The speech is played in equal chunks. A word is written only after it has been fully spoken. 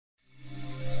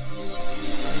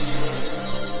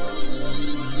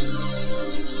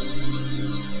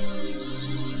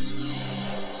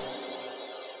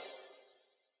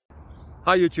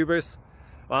Hi YouTubers.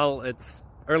 Well, it's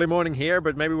early morning here,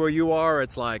 but maybe where you are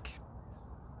it's like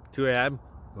 2 a.m.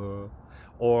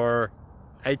 or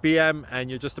 8 p.m. and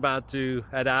you're just about to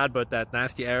head out, but that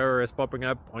nasty error is popping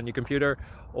up on your computer,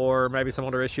 or maybe some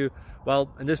other issue. Well,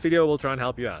 in this video we'll try and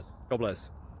help you out. God bless.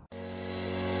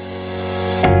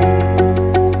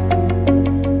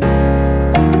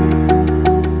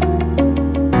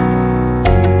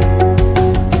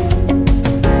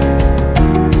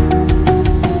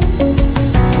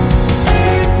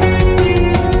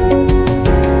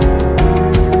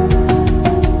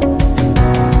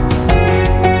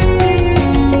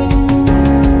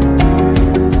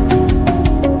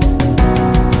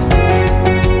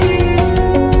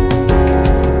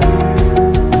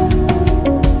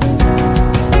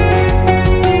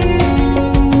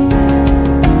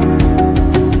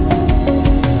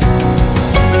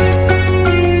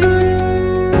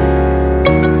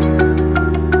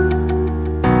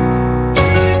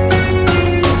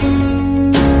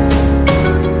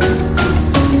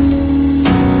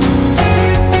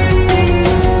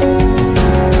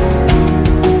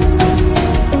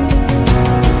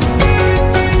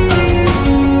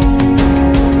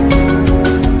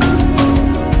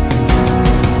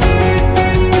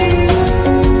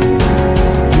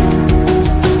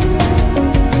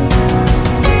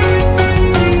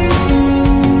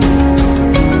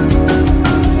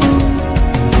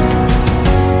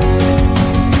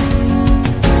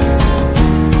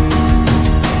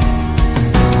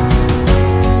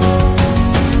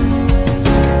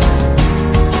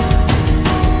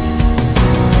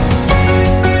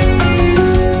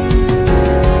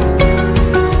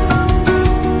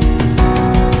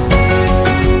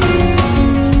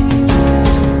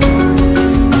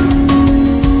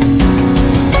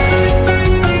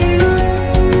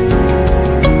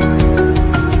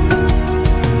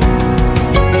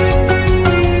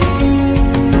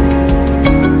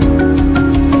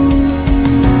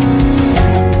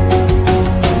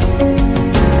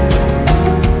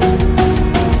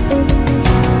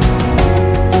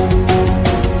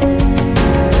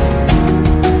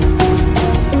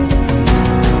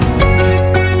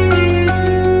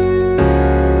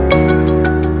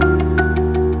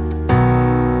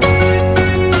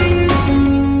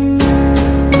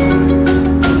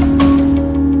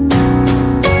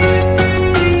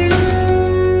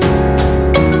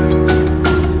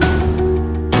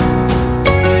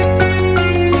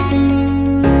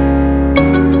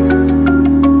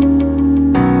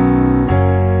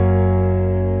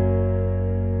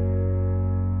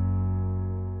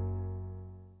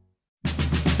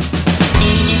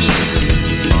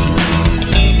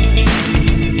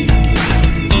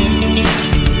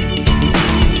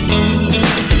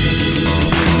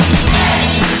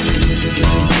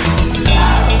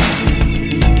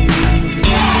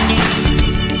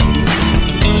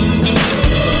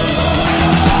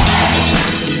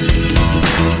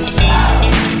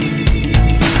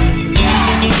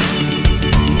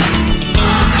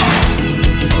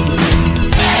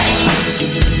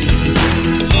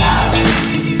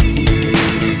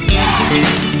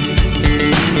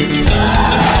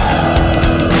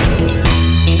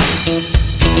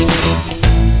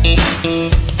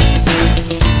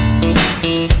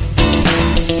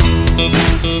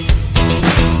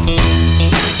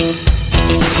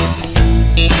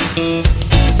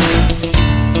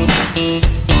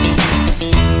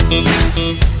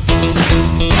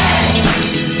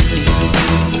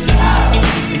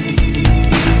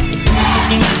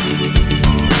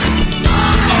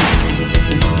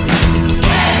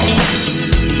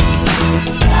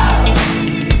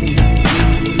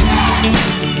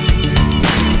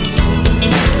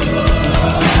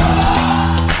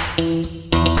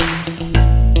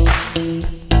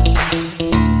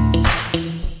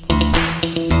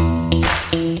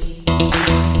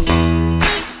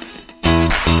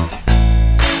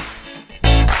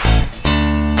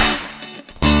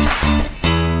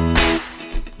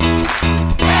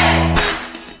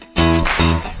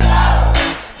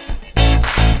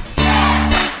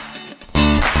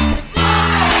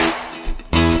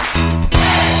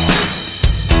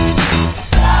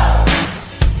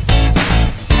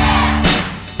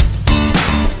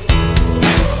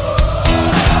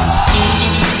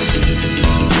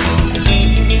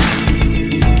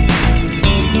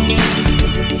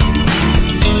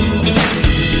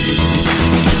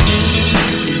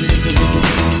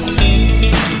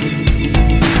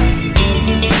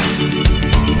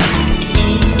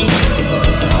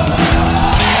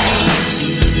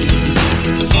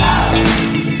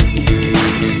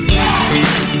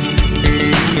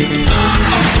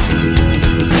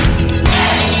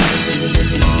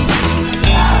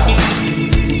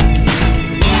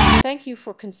 Thank you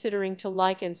for considering to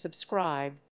like and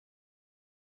subscribe.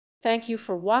 Thank you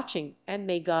for watching, and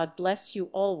may God bless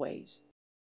you always.